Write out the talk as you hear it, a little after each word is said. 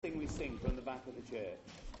sing from the back of the church.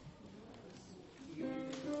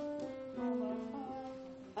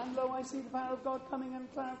 And lo, I see the power of God coming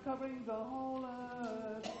and cloud covering the whole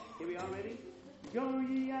earth. Here we are, ready? Go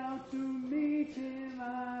ye out to meet him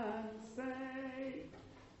and say,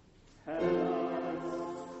 tell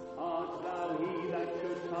us, art thou he that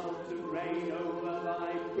should come to reign over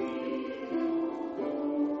thy people?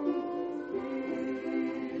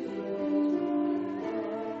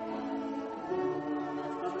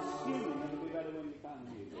 I'm assuming it'll be better when we found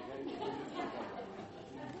music.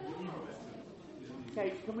 Okay,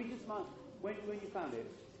 can we just mark when you found it?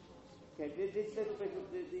 Okay, this little bit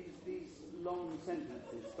of these long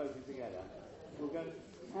sentences spoken together. We'll go,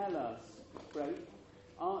 tell us, break,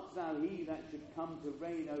 art thou he that should come to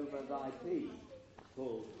reign over thy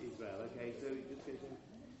people, Israel? Okay, so just go,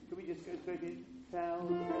 can we just go straight in? Tell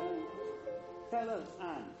us,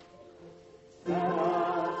 and tell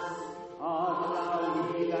us, art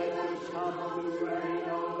thou he that should come to reign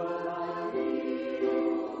over thy people?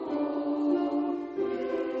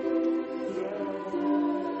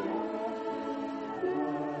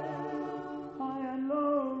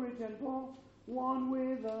 One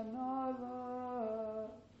with another,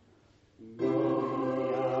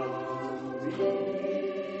 going out to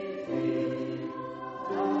meet him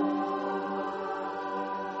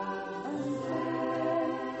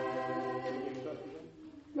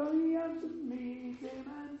going out to meet him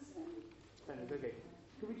and say. Okay,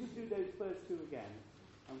 can we just do those first two again?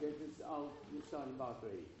 I'll start in bar 3.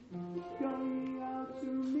 Going out to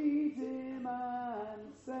meet him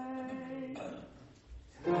and say,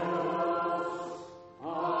 tell us,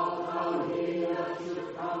 art thou he that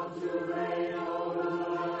should come to reign over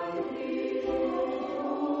thy people?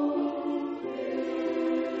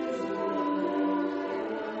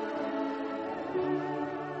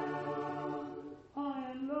 High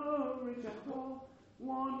and low, rich and poor,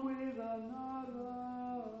 one with another.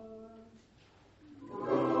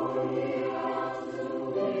 Go ye out to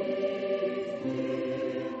meet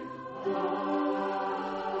him.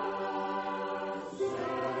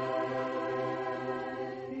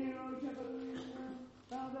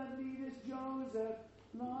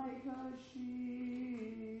 Like a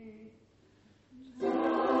sheep,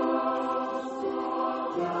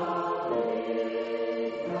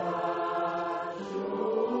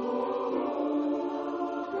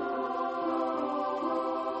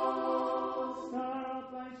 stir up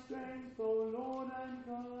thy strength, O Lord, and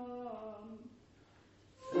come.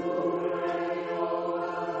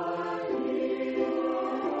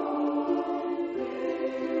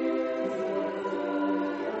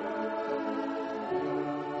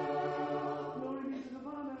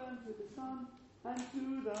 And to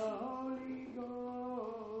the Holy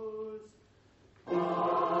Ghost.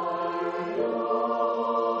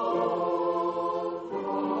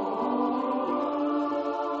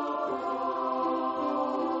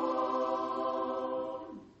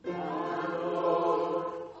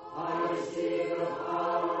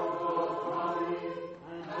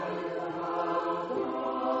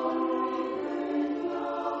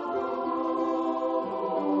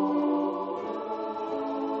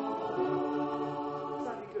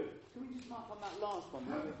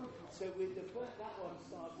 So with that one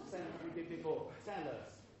starts the same as we did before. Tell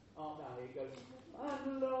us, art thou? It goes,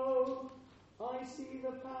 and lo, I see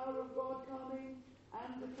the power of God coming,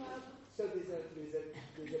 and the cloud. So there's a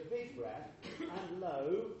big breath, and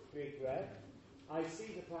lo, big breath. I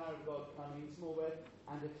see the power of God coming, small breath,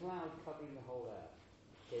 and a cloud covering the whole earth.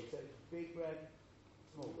 Okay, so big breath,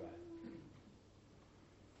 small breath.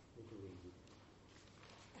 Little easy.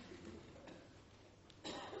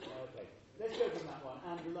 Okay. Let's go from that one.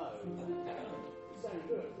 And lo. So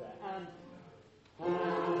good there. And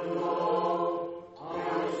lo, I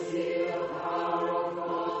see the power of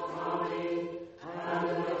God coming, and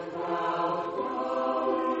the cloud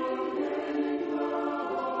covering the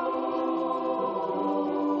whole.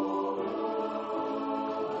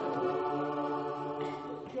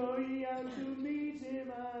 Go ye out to meet him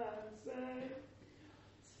and say,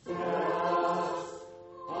 tell us,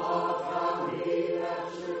 art thou he that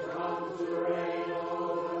should come to reign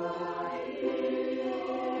over thy people?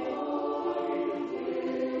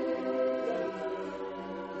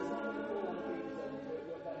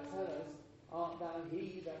 Tell us, art thou he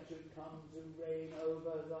that should come to reign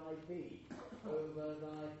over thy people? Over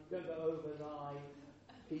thy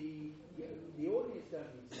people. The audience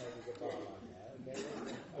don't need to know there's a bar line there, okay?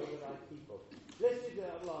 Over thy people. Let's do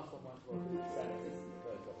that last one once more. This is the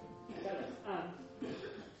first one. Tell us, and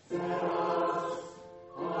tell us,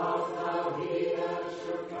 art thou he that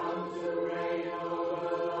should come to reign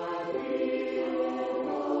over thy people?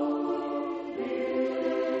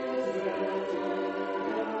 Israel.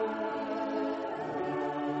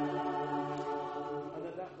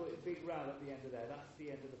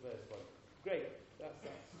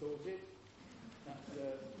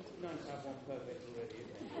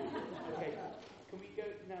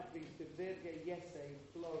 Virga Yese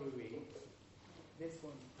Florui. This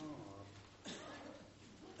one's hard.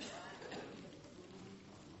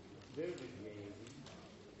 Virga Yese.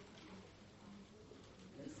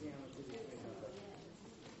 Let's see how much it is.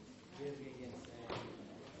 Virga Yese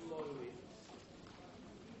Florui.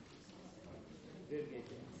 Virga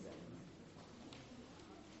Yese.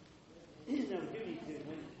 No, we do need to.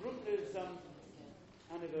 Bruckner's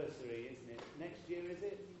anniversary, isn't it? Next year, is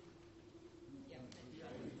it?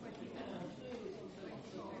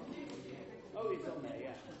 Oh, it's on there,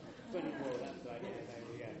 yeah. 24, that's right,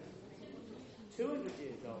 yeah. 200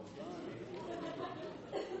 years old,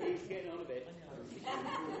 he's getting on a bit.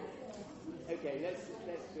 Okay,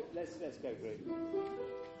 let's go through it.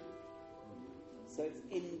 So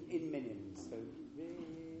it's in minims. So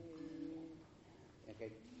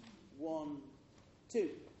okay, 1, 2.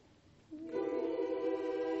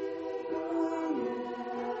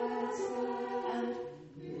 And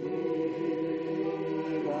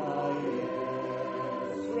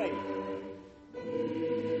great.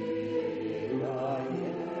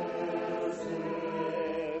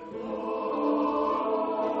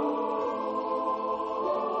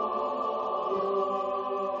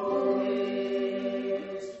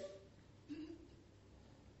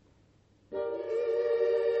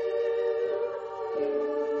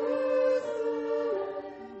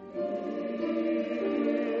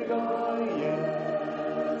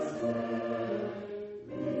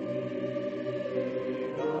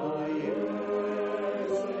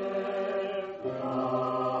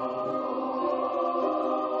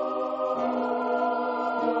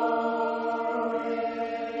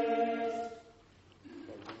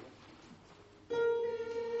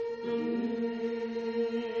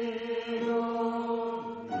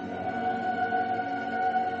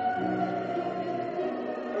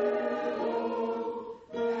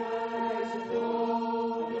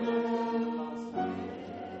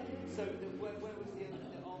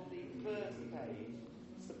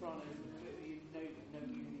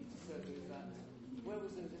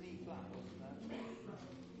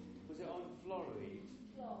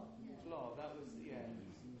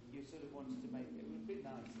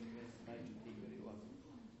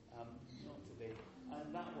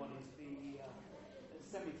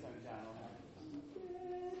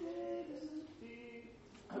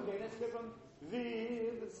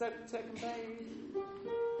 Second page.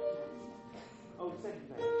 Oh, second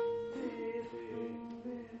page.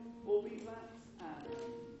 All B flats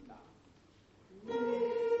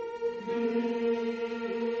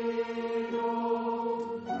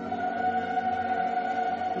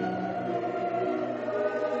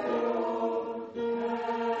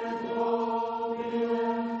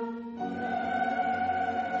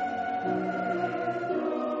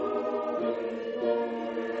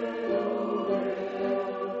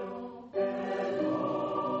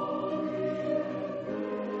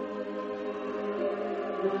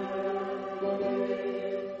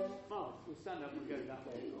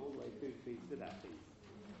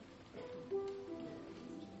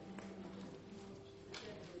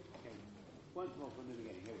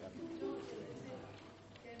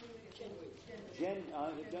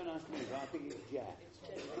and don't ask me, but I think it's Jet.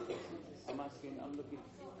 I'm looking.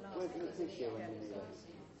 Where's Letitia when you need us?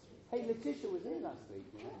 Hey, Letitia was here last week,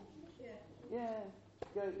 you know? Yeah.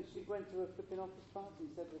 She went to a flipping office party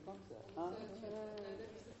instead of the concert. Huh?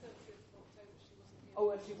 Oh,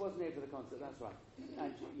 and she wasn't here for the concert, that's right.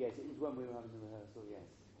 And yes, it was when we were having the rehearsal, yes.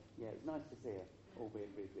 Yeah, it's nice to see her,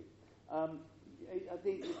 albeit briefly. I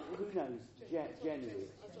think, who knows? January.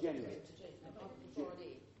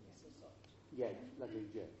 Yeah, lovely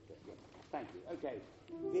J. Yeah. Thank you. Okay,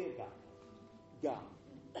 Virga. Gum.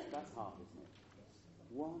 That's hard, isn't it?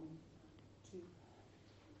 1, 2.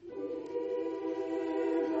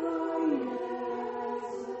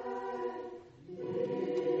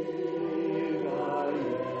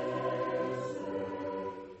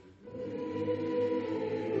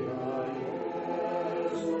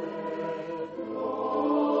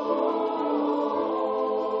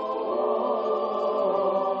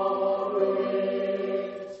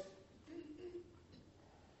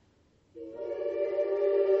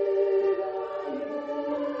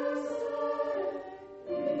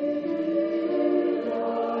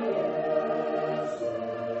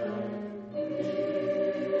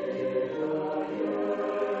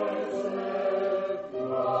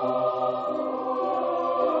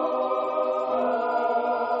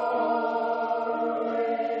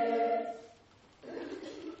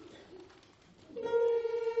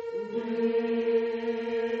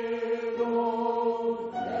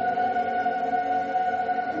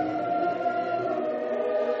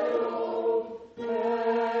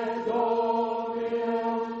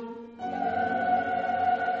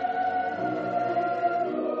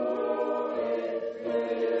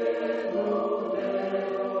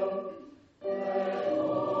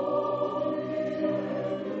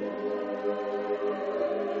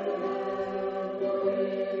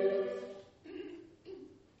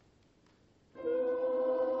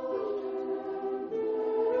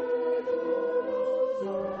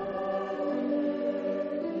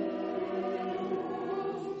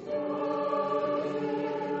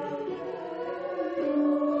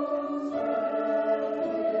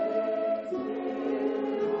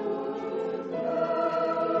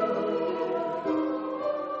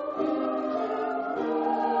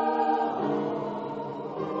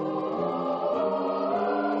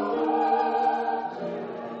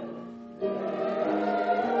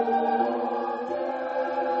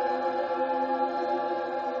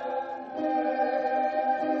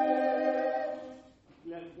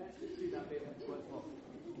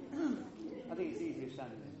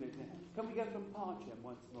 we go from Parchem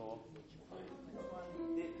once more?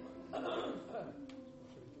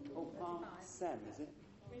 Parcem, is it?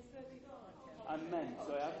 I meant,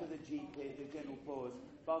 sorry, after the GP, the general pause,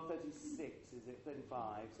 bar 36, is it?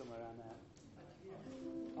 35, somewhere around there.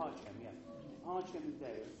 Parchem, yeah. Parchem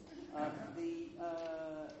Deus.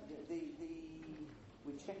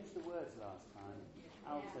 We changed the words last time.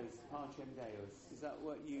 Altos, Parchem Deus. Is that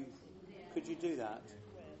what you... Could you do that?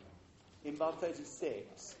 In bar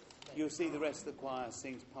 36, you'll see the rest of the choir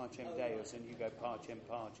sings Parchem Deus, and you go Parchem,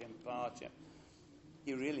 Parchem, Parchem.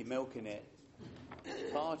 You're really milking it.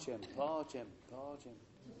 Parchem, Parchem, Parchem.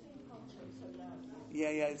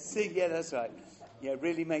 Yeah, sing, yeah, that's right. Yeah,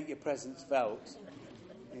 really make your presence felt.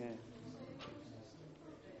 Yeah.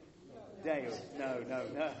 Deus, no.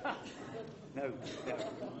 No.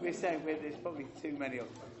 We're saying there's probably too many of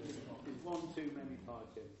them. There's one too many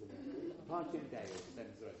Parchems in it. Parchem Deus, then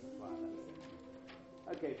the rest of the choir.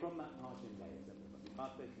 Okay, from that Parchem Deus, everybody.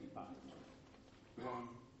 Part 35. 1,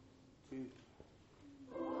 2, 2.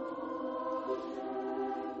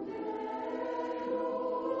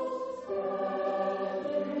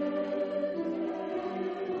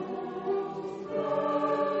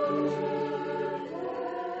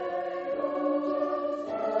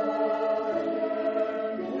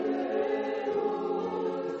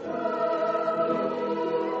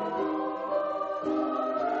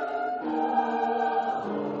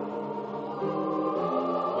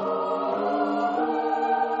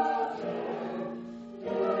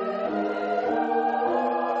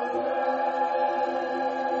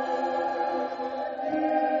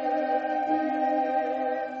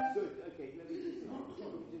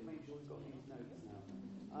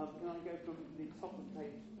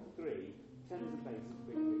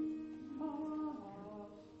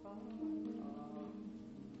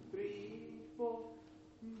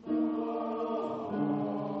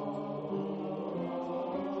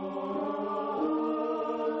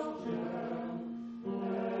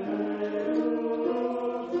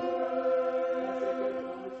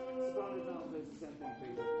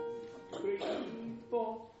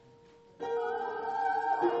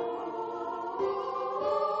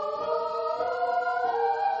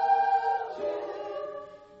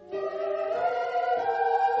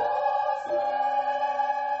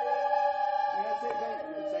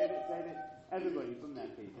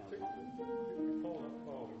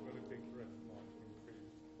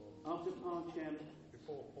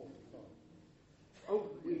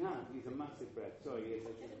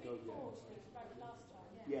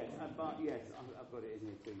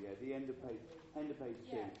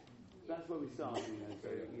 That's where we start, you know. So,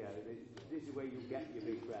 yeah, this is where you'll get your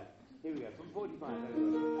big breath. Here we go, from 45.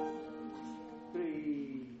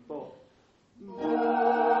 3, 4.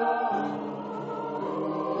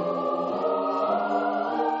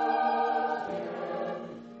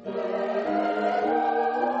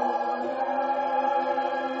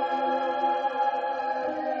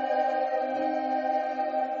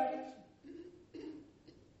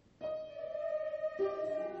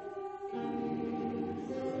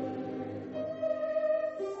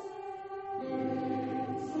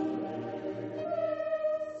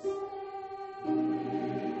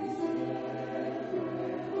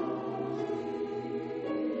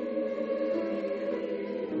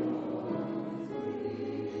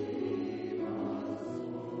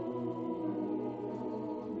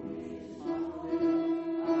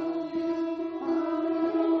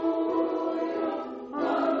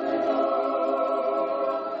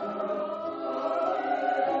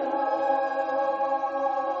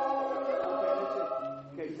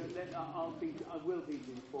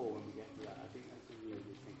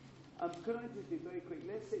 Could I just do very quick?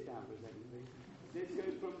 Let's sit down for a second, please. Let's go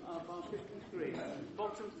from bar 53.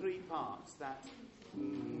 Bottom 3 parts. That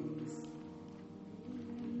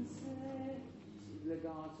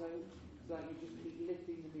legato. So you just keep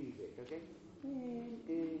lifting the music, okay?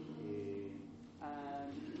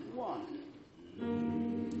 And 1.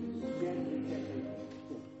 Gently.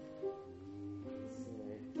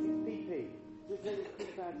 It's PP. Just let it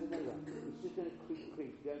creep out to another. It's just going to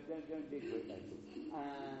creep. Don't dig for it later.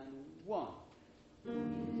 And 1.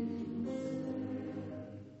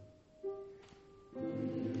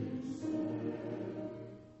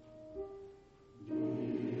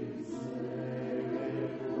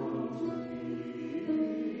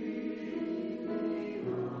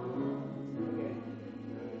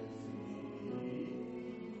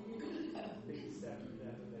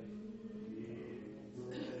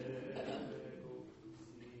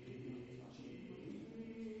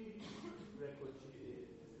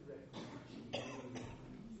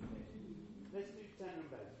 Let's do tenor and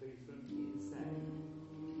bass, please, from insane.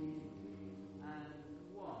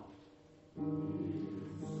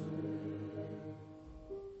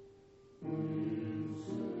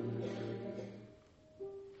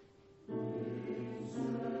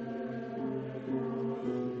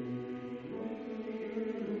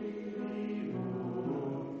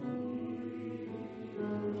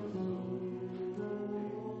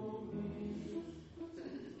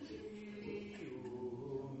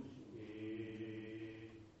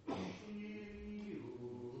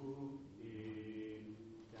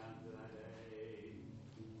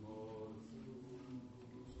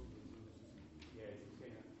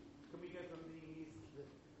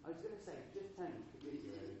 I was going to say, just 10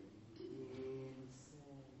 capitulate.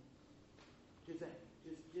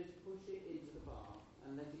 Just push it into the bar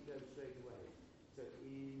and let it go straight away. So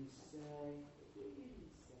insane.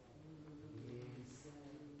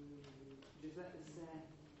 Just let the snare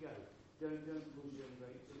go. Don't push it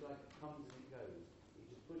anyway. It's just like it comes and it goes. You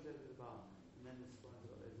just push over the bar, and then the soprano's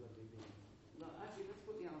got those lovely things. Look, actually, let's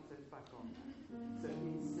put the altos back on. So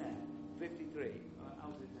in snare, 53,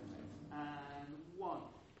 alto 10 notes, and 1.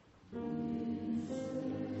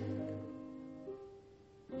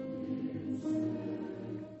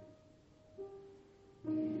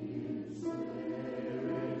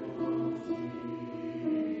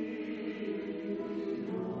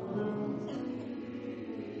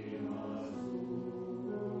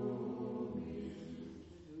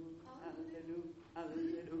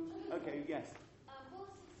 Okay, yes. What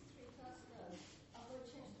 63 first verse? I'm going to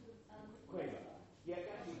change to Quaver. Yeah,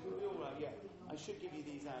 actually, you'll be all right. Yeah, I should give you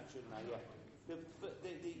these out, shouldn't I? Yeah. The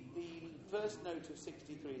first note of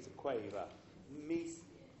 63 is a quaver. It's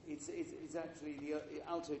actually the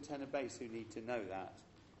alto, tenor, bass who need to know that.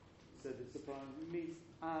 So the soprano, mis,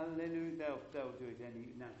 alleluia, they'll do it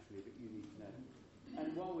naturally, but you need to know.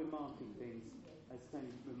 And while we're marking things, as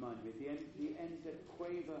Tony reminded me, the end of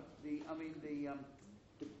quaver, the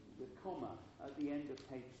comma at the end of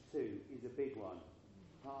page 2 is a big one.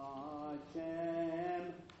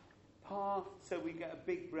 Pacem, pa. So we get a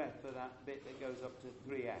big breath for that bit that goes up to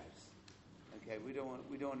 3 Fs. Okay, we don't want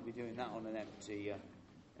to be doing that on an empty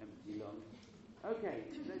lung. Okay,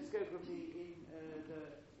 let's go from the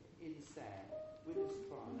in stare with the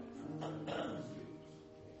soprano.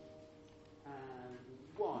 And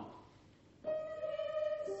 1.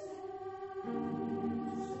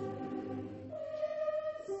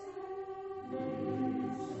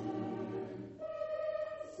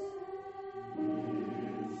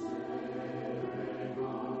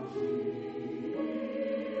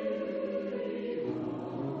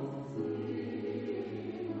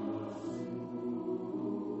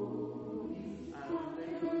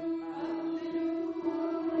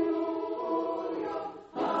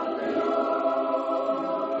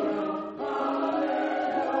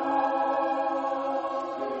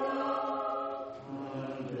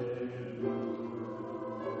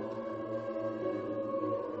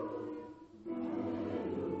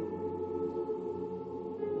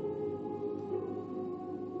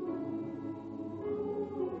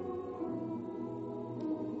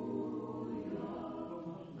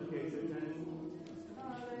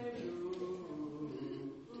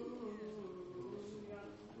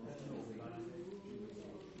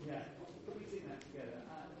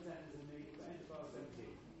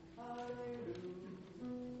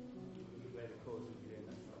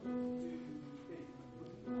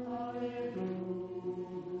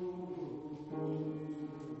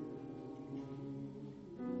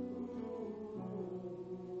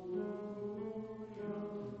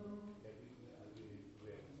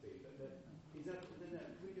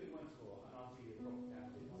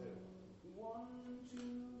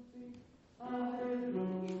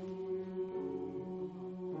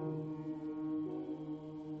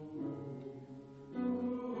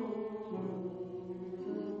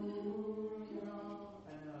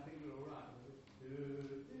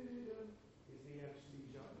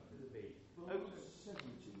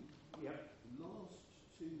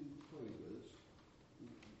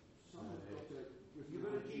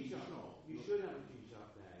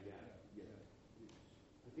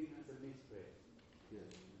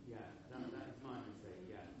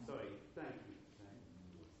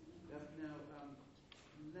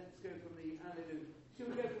 Let's go from the Hallelujah. Shall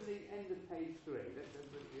we go from the end of page 3? Let's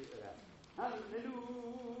look at that.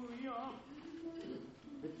 Hallelujah.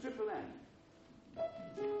 The triple M. We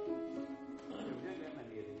don't get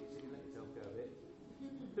many of these, so you let yourself go a bit.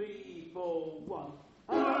 3, 4, 1.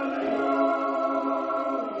 Hallelujah.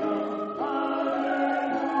 Hallelujah.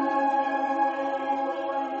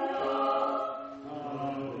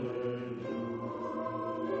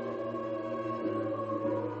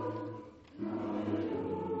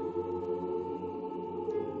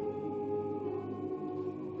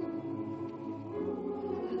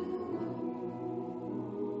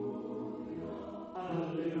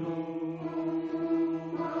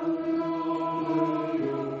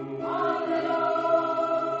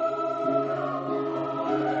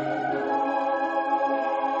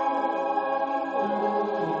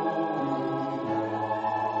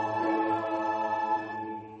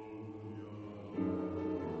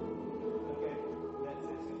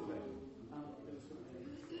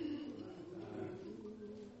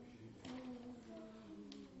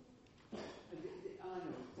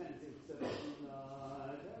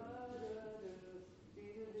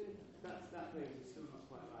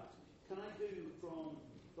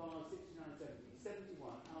 bar 69, 70,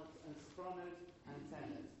 71, alts and sopranos and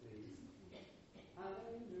tenors, please.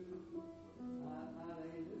 Hallelujah,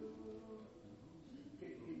 hallelujah.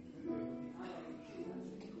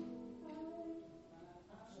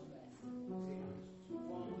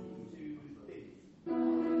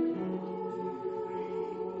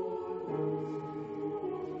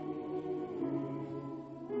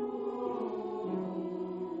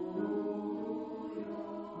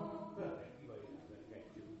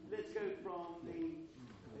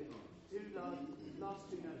 Last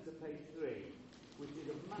two notes of page 3, which is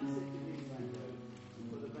a massive diminuendo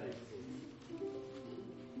for the basses.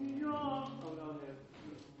 Oh no,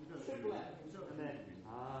 triple F, and then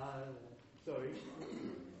sorry.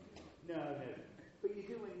 No. But you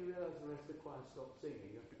do when you realise the rest of the choir stops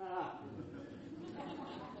singing.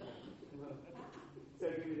 So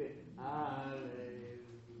give me this.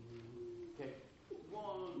 Okay, 1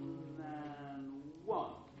 and 1.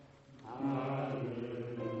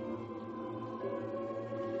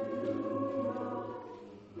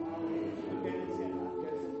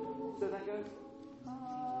 So that goes,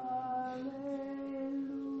 hallelujah,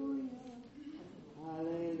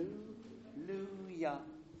 hallelujah.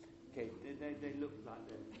 Okay, they look like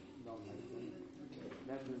they're long notes.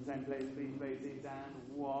 They're from the same place, these basses, and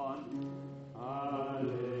 1,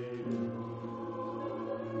 hallelujah.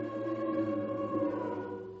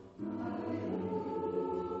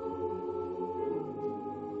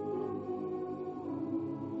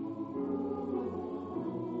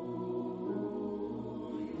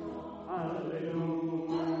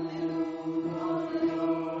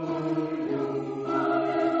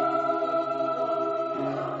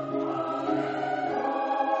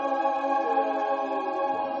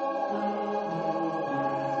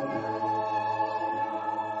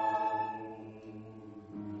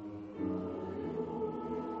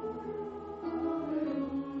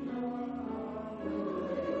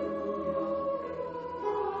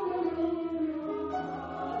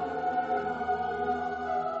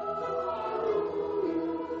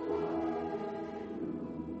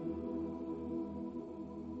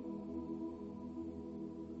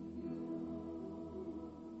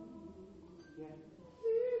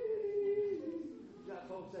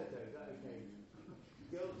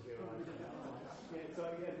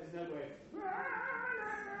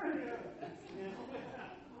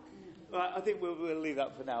 Right, I think we'll leave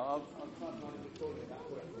that for now. I'll try and record it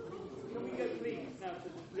that way. Can we go, please, now to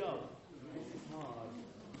the dove? This is hard.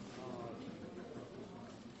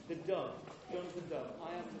 The dove, Jonathan Dove. I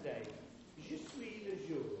am today. Je suis le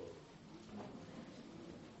jour.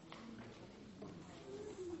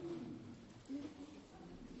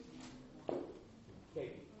 Okay,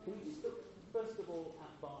 can we just look first of all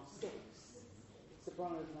at bar 6,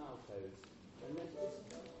 sopranos and altos, and let's just.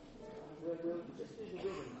 We'll just do the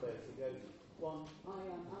rhythm first. It goes 1, I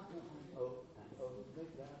am alpha and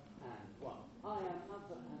omega, and 1, I am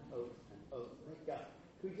alpha and omega.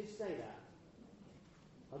 Can we just say that?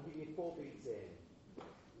 I'll give you 4 beats in.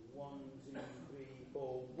 1, 2, 3,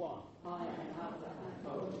 4, 1. I am alpha and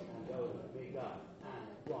omega, and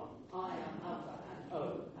 1. I am alpha and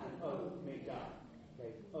omega.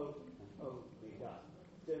 Okay, O and omega.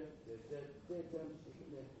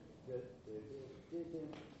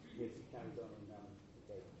 Yes, he carries on and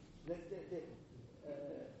okay.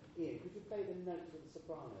 Ian, could you play the notes of the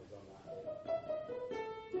sopranos on that?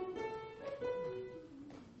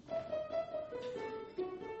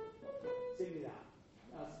 Sing me that.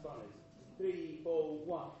 Sopranos. 3, 4,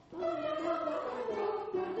 1. And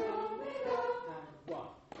 1.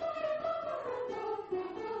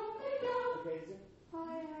 Okay, so I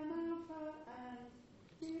am alpha and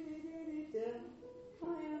I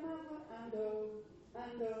am alpha and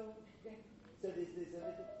okay. So there's a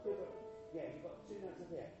little bit of, yeah, you've got 2 notes up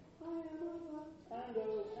here. I am alpha and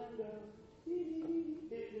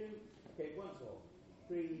okay, once more.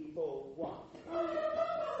 3, 4, 1.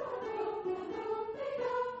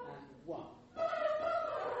 And 1.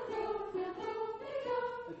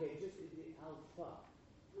 Okay, just the alpha.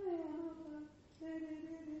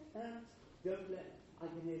 And don't let, I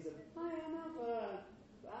can hear some, I am alpha.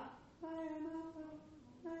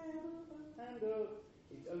 And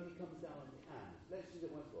it only comes down on the and. Let's do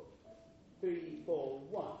it once more. 3, 4,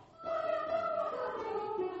 1.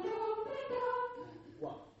 And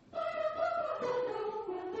 1.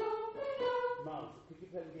 Miles, could you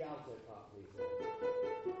play the alto part, please?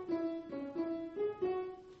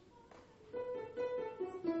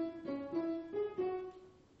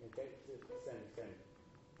 Okay, it's the same.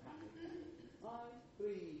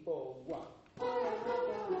 3, 4, 1. I am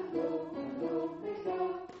alpha and omega.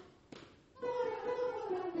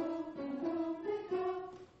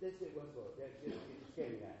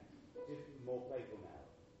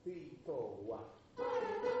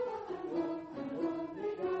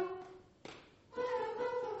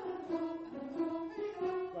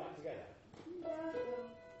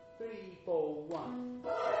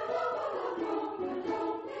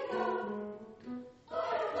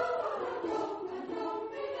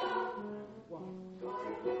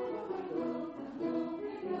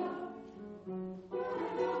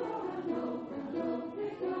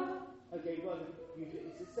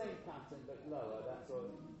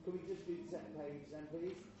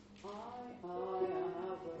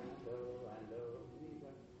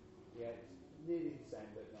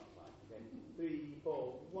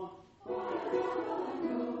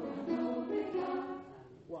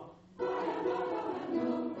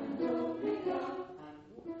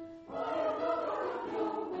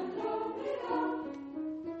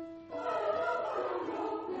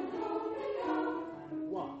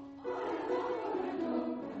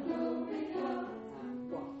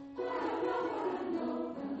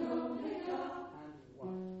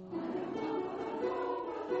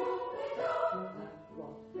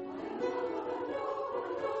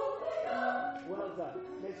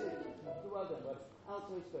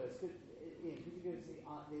 altos first. Could you go to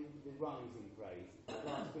the rising phrase?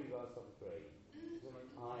 Last 3 bars, top of 3.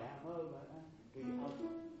 I am over.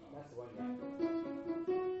 That's the one, yeah.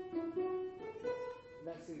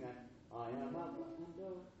 Let's sing that. I am Alpha and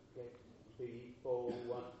Omega. 3, 4,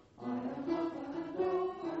 1. I am Alpha and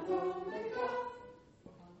Omega.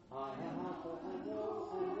 I am Alpha and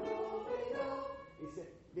Omega. It's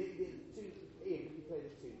the two. Ian, can you play the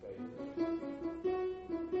two phrases?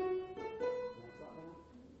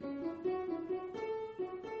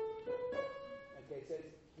 Okay, so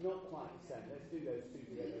it's not quite the same. Let's do those two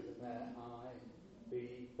together as a pair. I, B,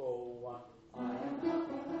 4, 1. I am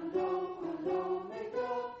Alpha and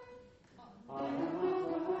Omega. I am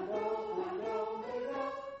Alpha and Omega.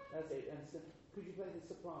 That's it. And so, could you play the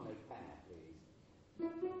soprano pair, please?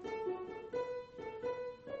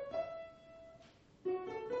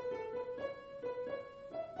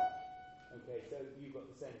 Okay, so you've got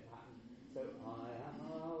the same pattern. So I am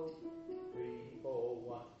out, 3, 4,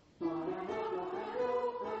 1. I am Alpha and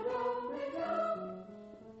Omega.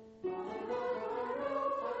 I am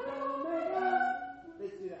Alpha and Omega.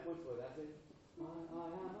 Let's do that once more. That's it. I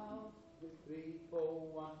am out, 3, 4,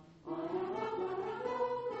 1. I am Alpha and Omega.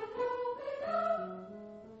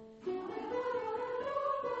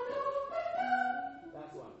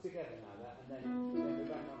 That's one. Together now, that, and then we're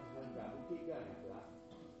back on to the home ground. We'll keep going after that.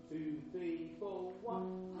 2, 3, 4,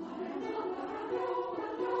 1. I am Alpha and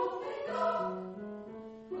Omega.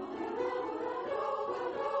 I am Alpha and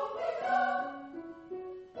Omega.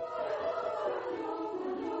 I am Alpha and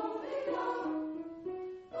Omega.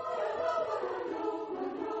 I am Alpha and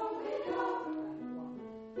Omega.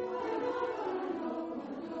 I am Alpha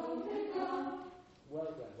and Omega.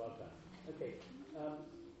 Well done, well done. Okay,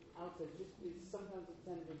 alto, just sometimes a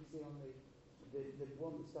tendency on the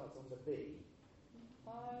one that starts on the B.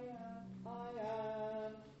 I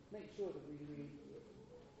am. Make sure that we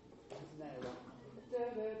nail that. Da,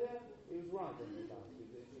 da, da. It was right on the last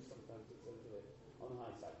bit. It's just sometimes it's a little bit on the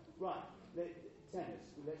high side. Right, tennis.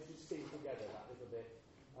 Let's just sing together that little bit.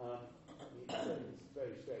 It's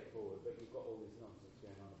very straightforward, but you've got all this nonsense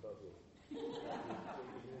going on above you.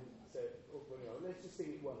 So, let's just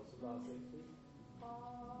sing it once from last thing, please.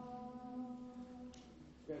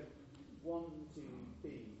 Go. 1, 2,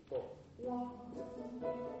 3, 4. 1,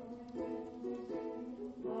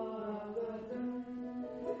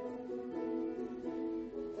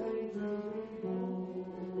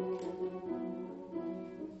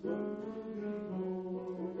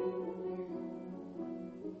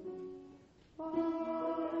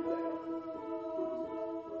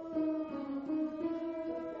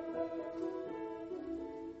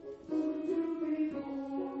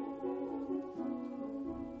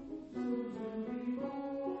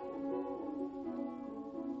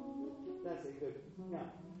 Now,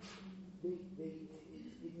 it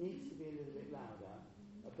needs to be a little bit louder,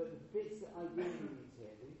 but the bits that I really need to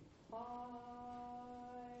hear is I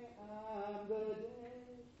am the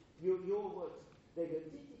day. Your words, they go I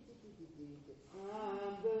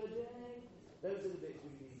am the day. Those are the bits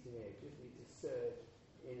we need to hear. Just need to surge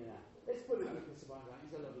in and out. Let's put it with the soprano line.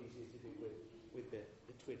 It's a lot easier to do with the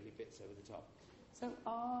twiddly bits over the top. So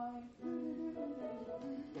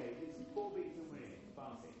okay, this is 4 beats and we're in.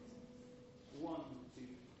 Bar 6. 1, 2,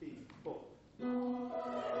 3, 4.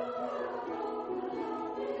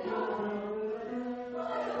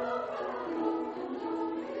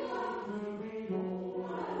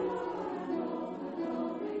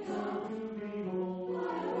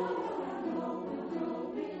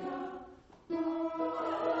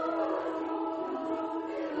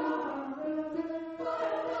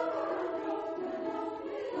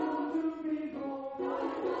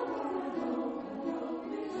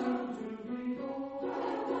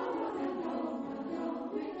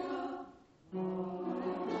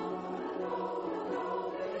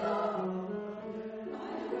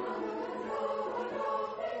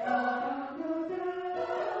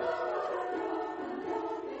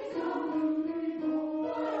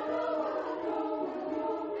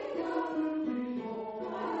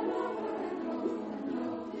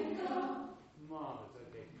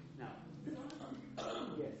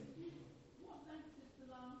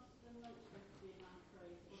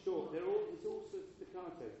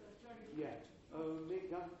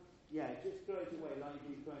 Yeah, just throw it away like you've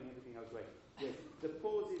been throwing everything else away. Yes, the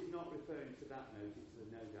pause is not referring to that note, it's the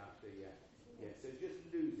note after, yeah. Yeah, so just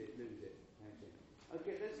lose it.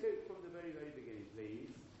 Okay, let's go from the very, very beginning,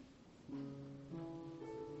 please.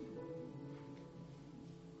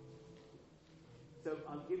 So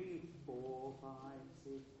I'll give you 4, 5,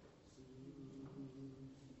 6,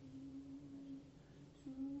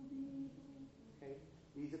 2, okay?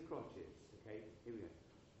 These are crotchets. Okay, here we go.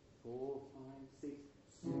 4, 5, 6.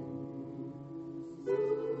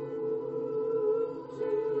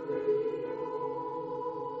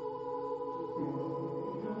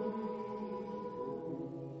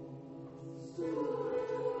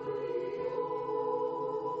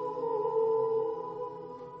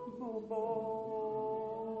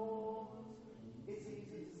 It's easy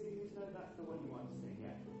to sing. No, that's the one you want to sing,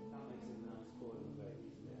 yeah? That makes it a nice chord and very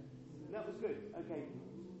easy there. That was good. Okay.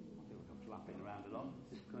 I feel like I'm flapping around a lot.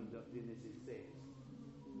 This is conducting. This is 6.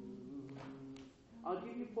 I'll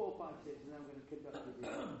give you 4, 5, 6, and then I'm going to conduct it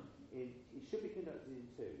in. It should be conducted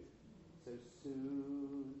in 2. So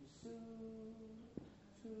soon, soon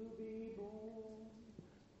to be born,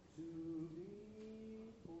 soon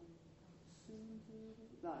to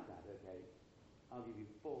be like that. Okay. I'll give you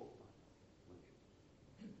 4, 5.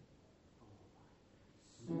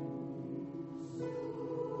 1, 2, 3,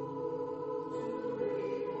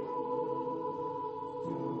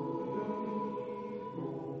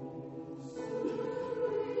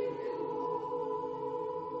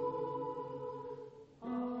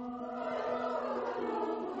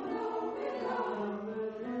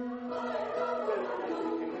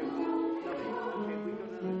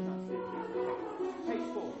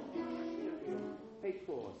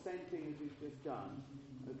 4, 5. Same thing as we've just done.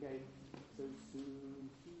 Okay, so soon.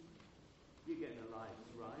 You're getting the lights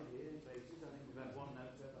right here, bases. I think we've had one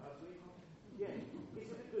note so far, have we? Yeah. Is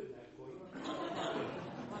it a good note for you?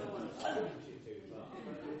 I don't want to switch it too far.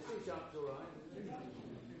 But C sharp's all right.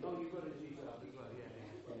 Oh, you've got a G sharp as well, yeah.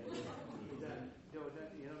 You're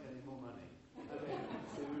not getting more money. Okay,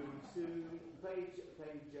 soon. Page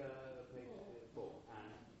 4.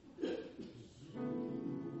 And.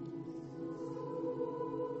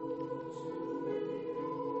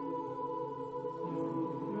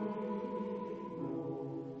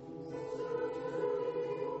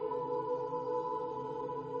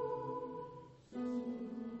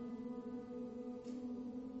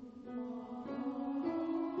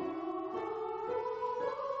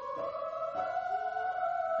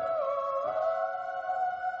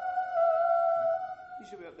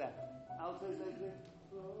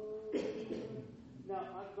 Now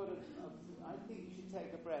I've got I think you should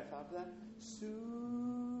take a breath after that.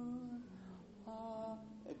 Soon,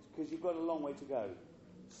 because you've got a long way to go.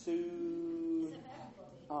 Soon. Is it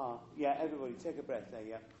everybody? Yeah, everybody, take a breath there.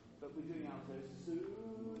 Yeah, but we're doing altos.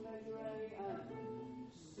 Soon as you're ready, and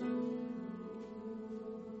soon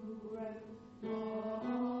breath.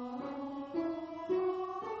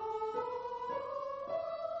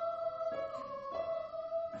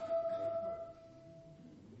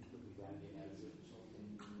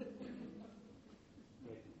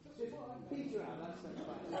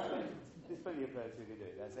 There's plenty of players who can do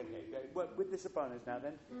it. That's okay. Well, with the sopranos now,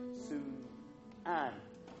 then. Soon and.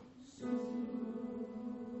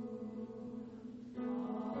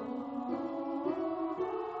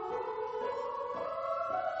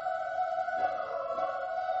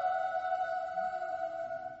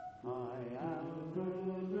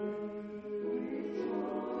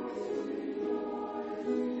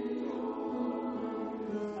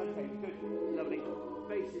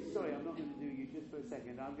 Sorry, I'm not going to do you just for a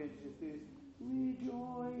second. I'm going to just do this.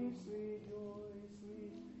 Rejoice, rejoice,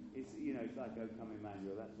 rejoice. It's, it's like O Come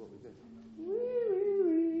Emmanuel. That's what we're doing.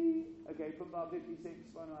 Okay, from bar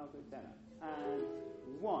 56, final alto tenor. And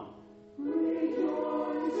 1.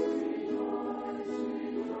 Rejoice, rejoice,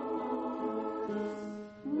 rejoice.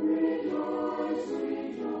 Rejoice,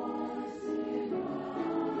 rejoice,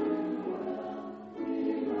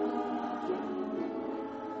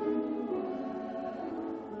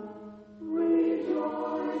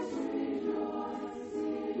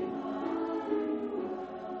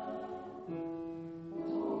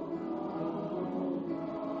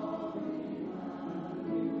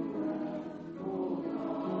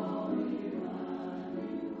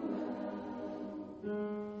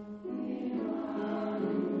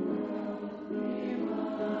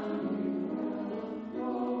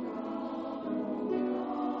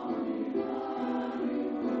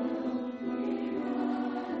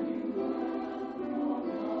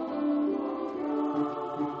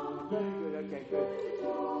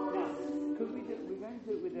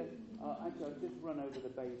 I'll just run over the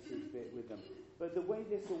bases bit with them. But the way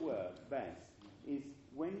this will work best is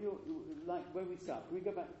when you're, like when we start, can we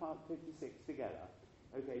go back to part 56 together?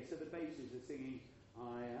 Okay, so the basses are singing,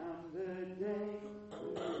 I am the day,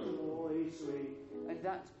 rejoice, and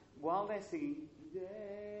that's, while they're singing,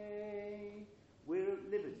 day, we're at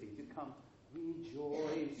liberty to come,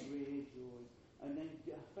 rejoice, rejoice, and then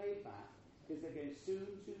fade back, because they're going soon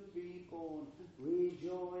to be born,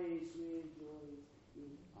 rejoice, rejoice.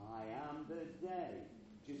 I am the day.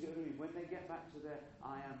 Do you see what I mean? When they get back to their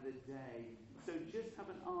I am the day. So just have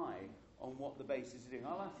an eye on what the basses are doing.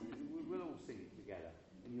 I'll ask you, we'll all sing it together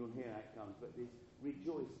and you'll hear how it comes. But this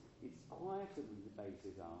rejoice, it's quieter than the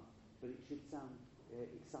basses are, but it should sound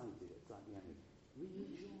excited. It's like the end.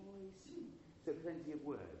 Rejoice. So plenty of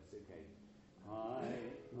words, okay. I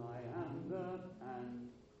am the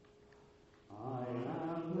and I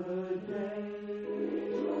am the day.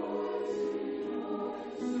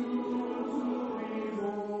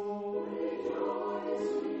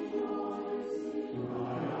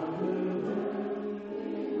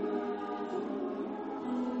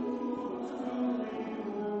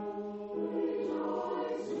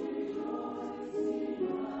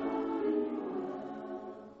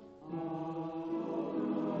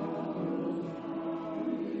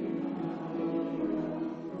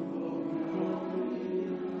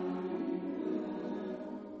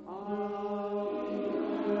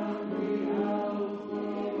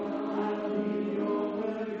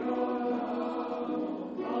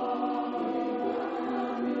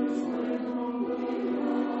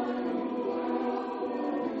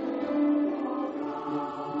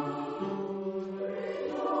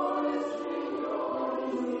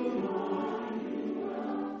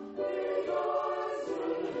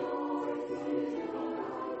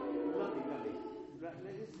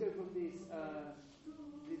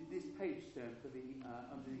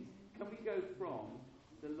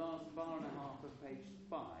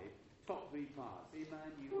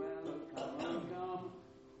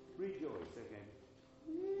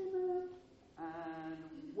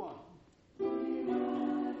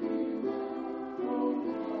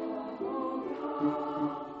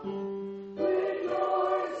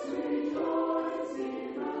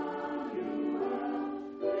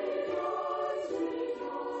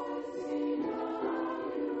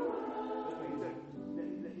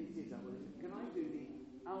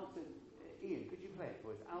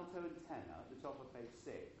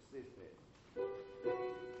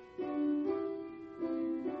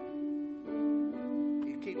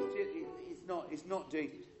 It's not doing.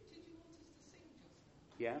 Did you want us to sing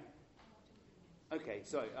just? Yeah. Okay.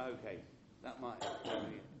 Sorry. Okay. That might.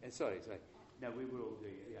 Sorry. No, we were all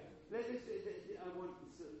doing it. Yeah. I want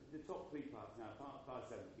the top three parts now. Part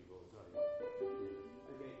 74. Sorry.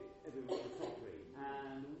 Okay. Everyone, the top three.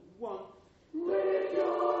 And one.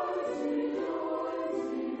 Rejoice, rejoice,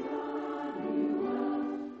 Emmanuel.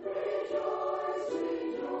 Rejoice,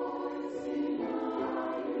 rejoice, Emmanuel.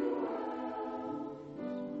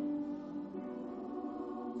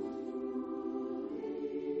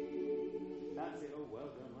 That's it. Oh,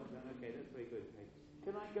 well done. Okay, that's very good. Okay.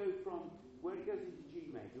 Can I go from where it goes into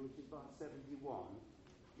G major, which is bar 71?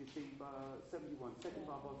 You see, bar 71, second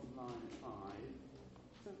bar, bottom line, 5.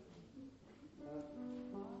 So,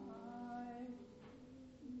 5.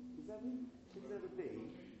 Is that it? Is that a B?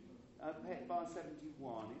 Bar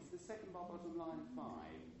 71. It's the second bar, bottom line, 5.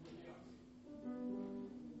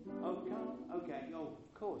 Okay. Oh,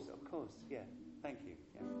 of course. Yeah. Thank you.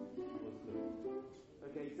 Yeah.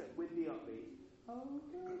 Okay, so with the upbeat.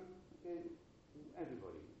 Okay.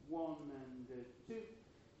 Everybody. 1 and 2.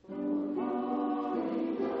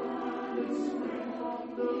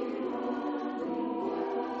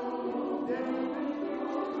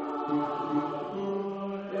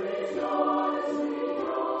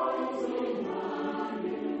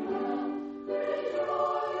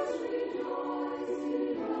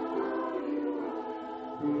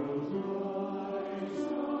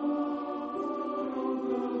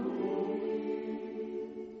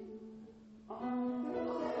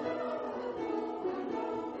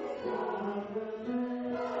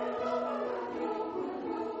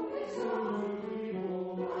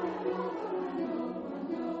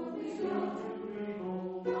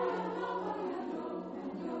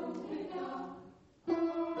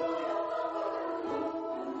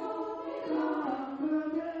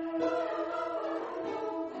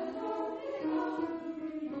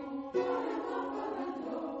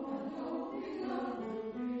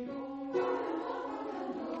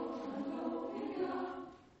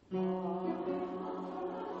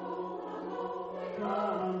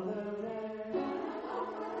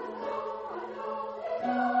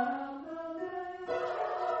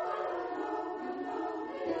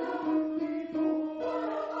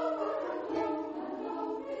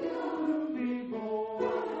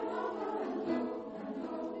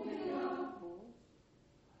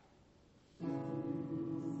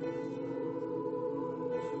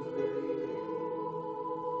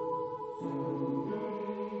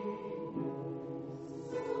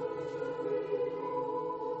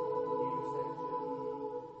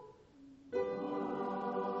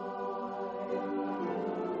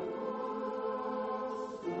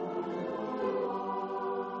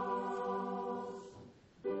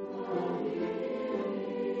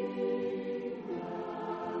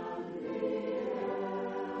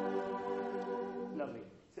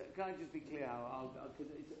 I just be clear how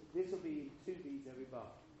this will be 2 beats every bar.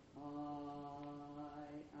 I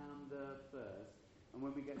am the first. And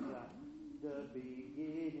when we get to that, the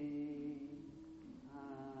beginning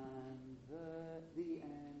and the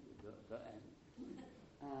end, the end,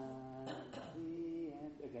 and the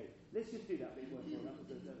end. Okay, let's just do that bit once more. That was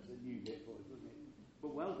a new bit for us, wasn't it?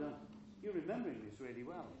 But well done. You're remembering this really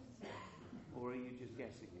well. Or are you just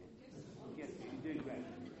guessing it? Guessing. You're doing great.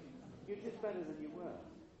 You're just better than you were.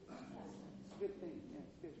 It's a good thing. Yeah,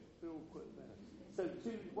 it's good. We're all quite better. So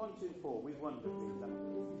 1, 2, 4. We've won the thing.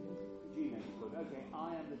 G major chord. Okay,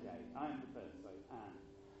 I am the day. I am the first. So and.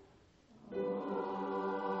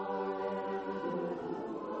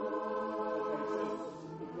 Okay, so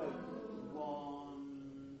we go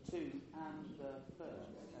 1, 2, and the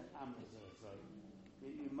first. And the first. Right.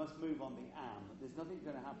 You must move on the am. There's nothing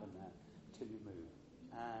going to happen there till you move.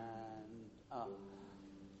 And up.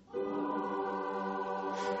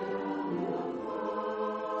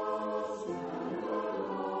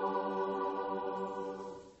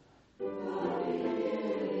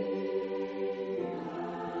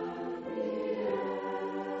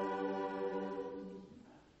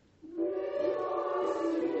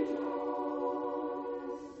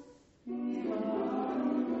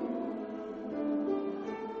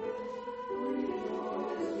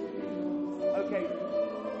 Okay,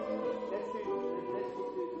 let's just do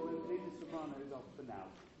leave the sopranos off for now.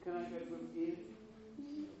 Can I go from in?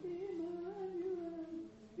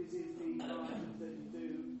 This is the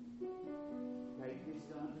 132. Okay, this is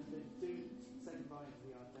 132. Second bar is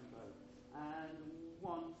the art tempo. And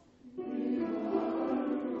 1.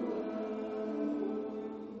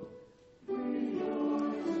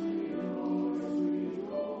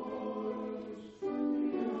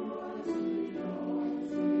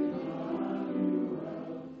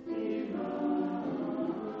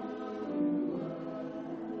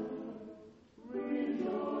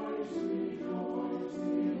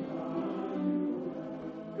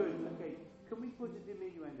 Put a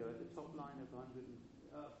diminuendo at the top line of 10,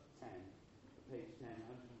 page 10,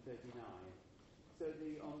 139. So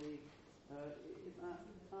on the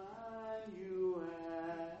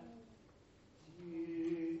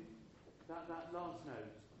that last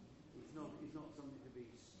note is not something to be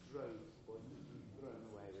stroked or thrown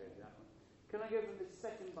away really. That one. Can I go from the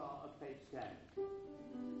second bar of page 10?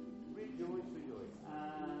 Rejoice, rejoice,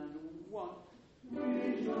 and 1.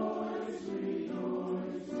 Rejoice,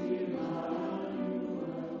 rejoice, Emmanuel,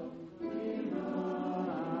 Emmanuel.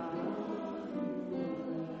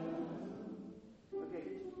 Okay,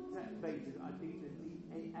 that basis, I think that the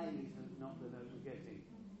A is not the note we're getting.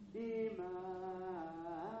 Emmanuel.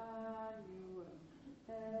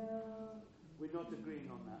 We're not agreeing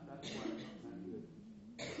on that. That's why it's not sounding good.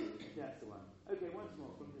 That's the one. Okay, once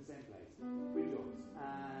more from the same place. Rejoice.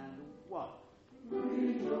 And 1.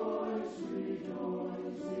 Rejoice,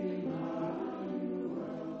 rejoice, Emmanuel,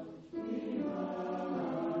 Emmanuel.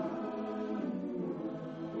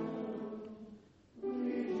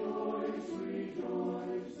 Rejoice,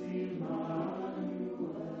 rejoice, Emmanuel.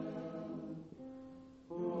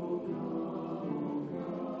 Oh come, Emmanuel,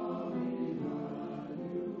 Emmanuel,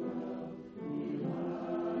 Emmanuel,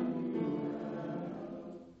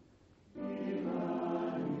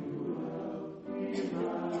 Emmanuel.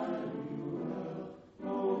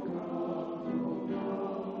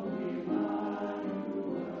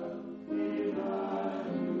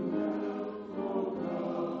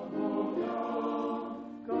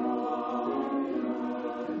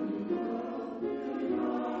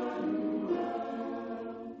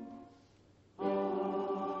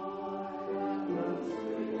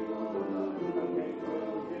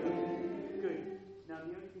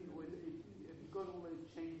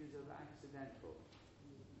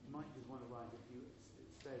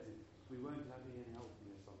 We won't have any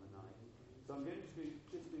helping us on the night. So I'm going to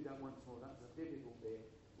just do that once more. That's a difficult bit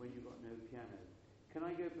when you've got no piano. Can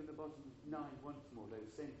I go from the bottom 9 once more,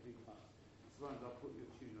 those same 3 parts? As long as I'll put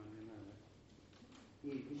your tune on in a moment.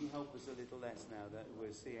 Ian, can you help us a little less now that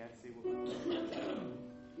we'll see what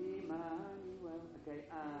Emmanuel.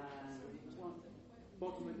 Okay, and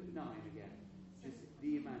bottom of 9 again. Just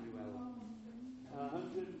the Emmanuel.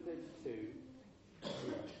 132.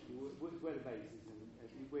 Where the bass is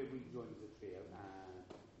and where we join as a trio.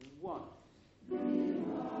 And 1.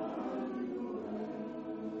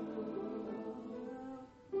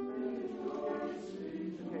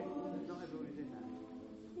 Okay, not everybody's in that.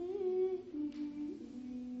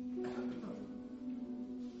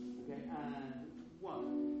 Okay, and 1.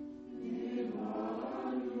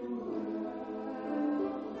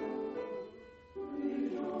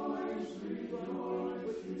 Rejoice,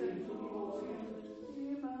 rejoice,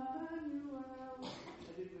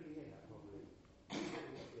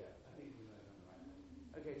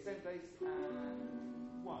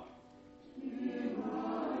 One.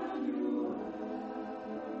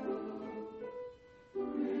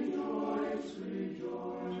 Rejoice,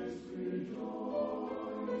 rejoice, rejoice.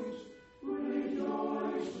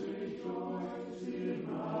 Rejoice, rejoice,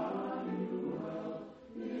 Emmanuel,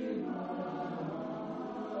 Emmanuel.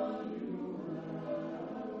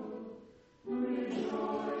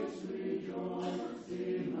 Rejoice, rejoice,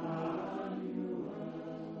 Emmanuel.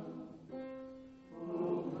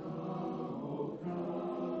 Oh come,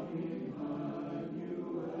 Emmanuel,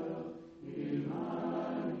 Emmanuel.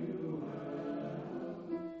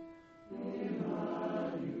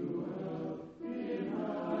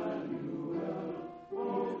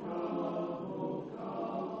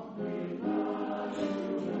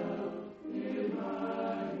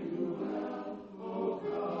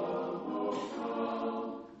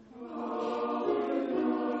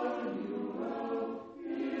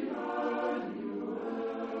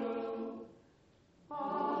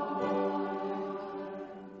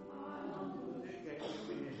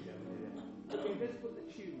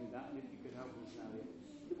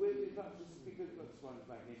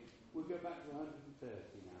 We'll go back to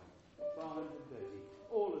 130 now. 130.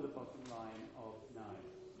 All of the bottom line of 9.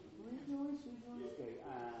 Rejoice, rejoice. Okay,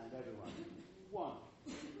 and everyone. 1.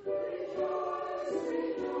 Rejoice,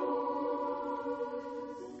 rejoice.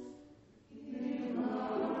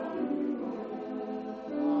 Emmanuel.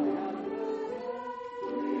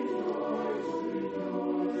 Rejoice,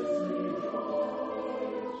 rejoice, rejoice.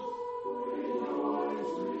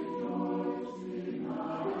 Rejoice, rejoice, Emmanuel.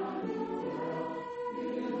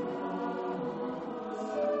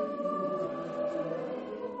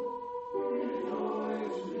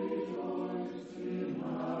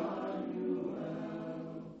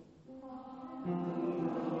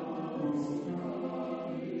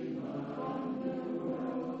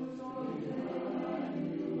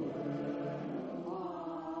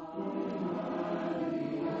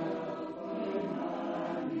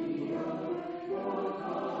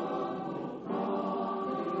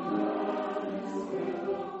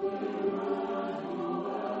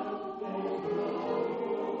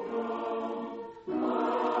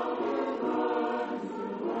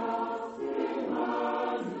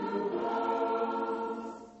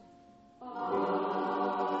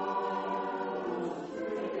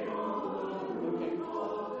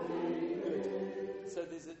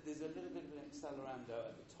 Accelerando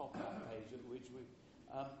at the top of that page, which we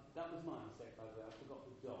that was my mistake, by the way. I forgot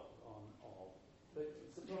the dot on of. But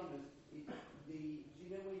sopranos, do you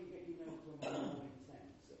know where you get your notes when they're more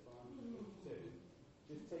intense at bar 2?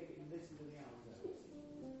 Just take it and listen to the altos.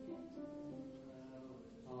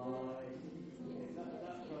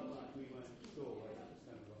 That felt like we weren't sure where that was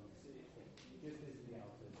coming from. Just listen to the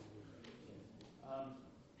altos.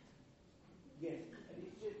 Yes, and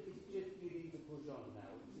it's just you need to push on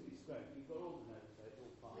now. It's great. You've got all the notes there, it's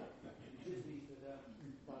all fine. You just need to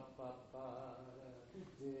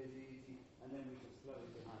and then we just flow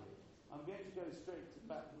in behind it. I'm going to go straight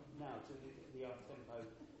back now to the art tempo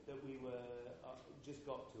that we were just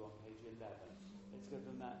got to on page 11. Let's go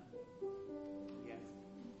from that. Yes.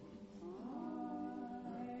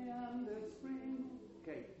 I am the spring.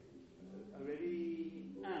 Okay.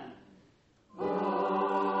 Ready? And. I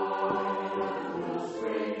am the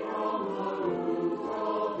spring from the root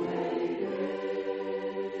of David.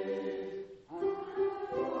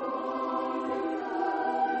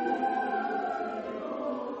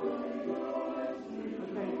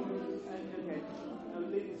 Okay. Now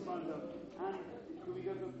leave this one up. And can we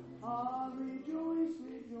go from rejoice,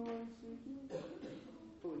 rejoice, rejoice.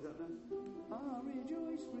 What was that then?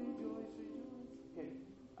 Rejoice, rejoice, rejoice. Okay.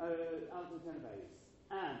 Alto tenor bass.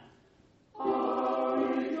 And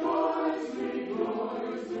rejoice,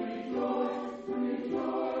 rejoice, rejoice,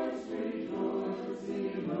 rejoice, rejoice,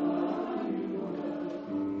 Emmanuel.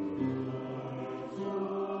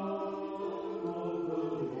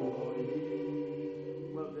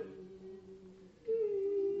 Well done.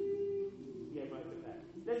 Yeah, right at that.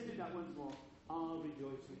 Let's do that once more.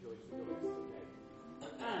 Rejoice, rejoice, rejoice. Okay.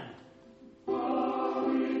 And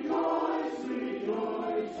rejoice,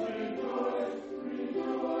 rejoice, rejoice,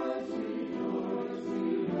 rejoice, rejoice,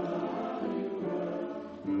 Emmanuel.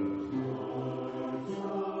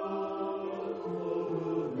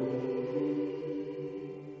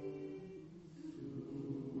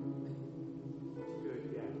 Good,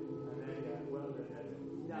 yeah. And then, well done.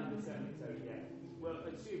 Down the semitone, yeah. Well,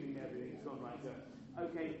 assuming everything's gone right.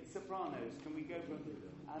 Okay, sopranos, can we go from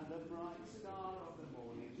and the bright star of the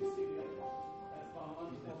morning? Just sing that one. That's bar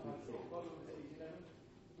 1, step by step. Bottom of page 11.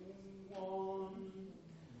 1.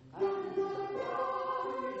 And the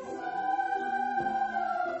bright star.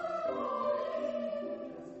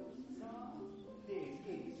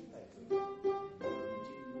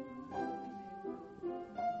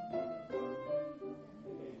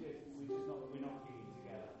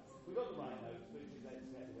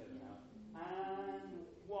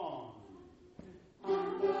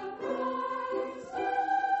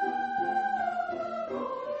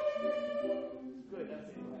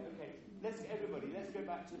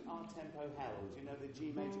 tempo held. You know the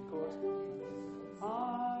G major chord?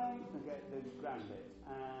 I forget the ground bit.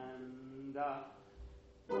 And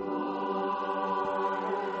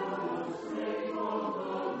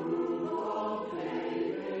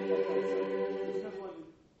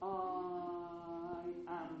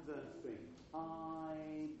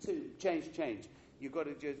change. You've got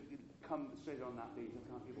to just come straight on that beat. I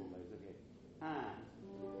can't give all those, okay? And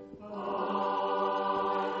I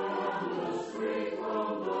am the string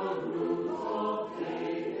from the roots of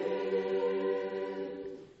David.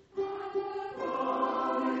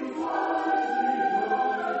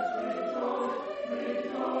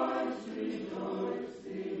 Rejoice,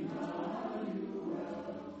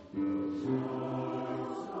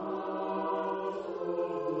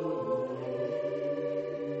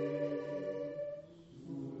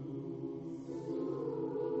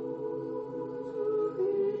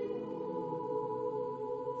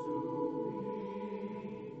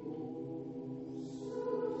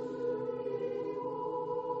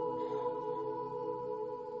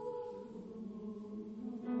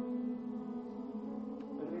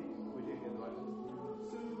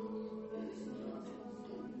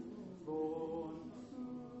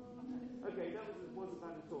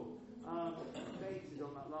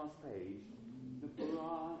 page, the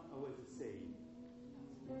with a C.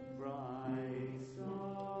 Bright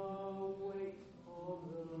star, wait for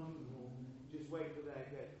the moon. Just wait for that.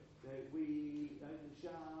 We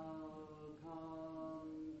shall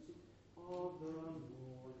come of the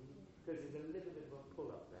morning. Because there's a little bit of a pull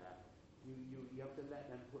up there. You have to let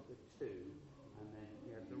them put the two, and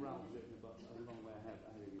then the round's written a long way ahead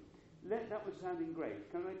of you. That was sounding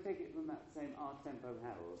great. Can I take it from that same R-tempo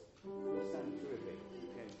Harold? It sounds terrific.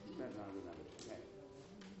 Okay, then I remember. Okay.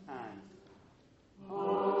 And I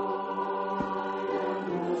am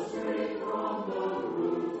the string from the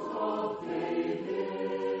roots of David.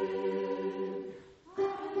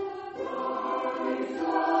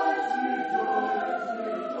 Rejoice,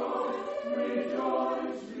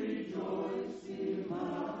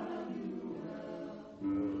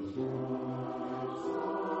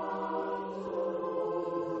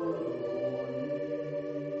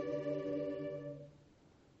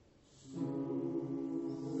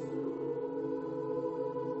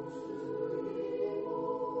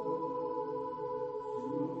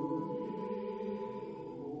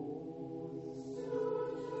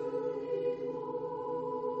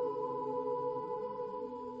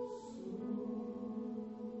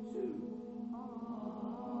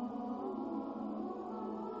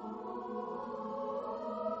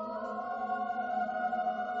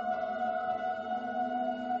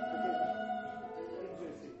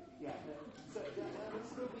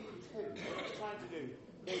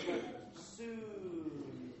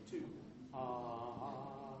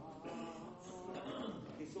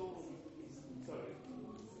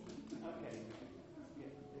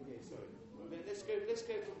 Let's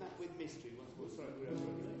go from that with mystery once more. Sorry, we'll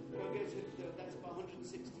go to that's about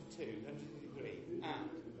 162, 163, and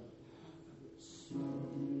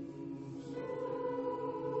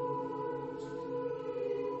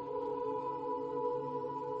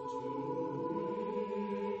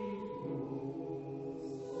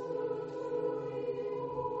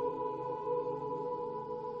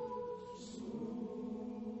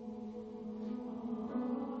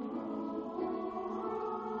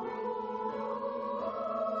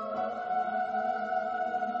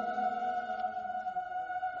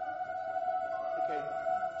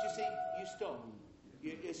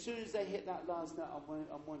as soon as they hit that last note,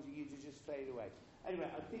 I'm wanting you to just fade away. Anyway,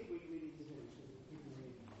 I think we need to finish.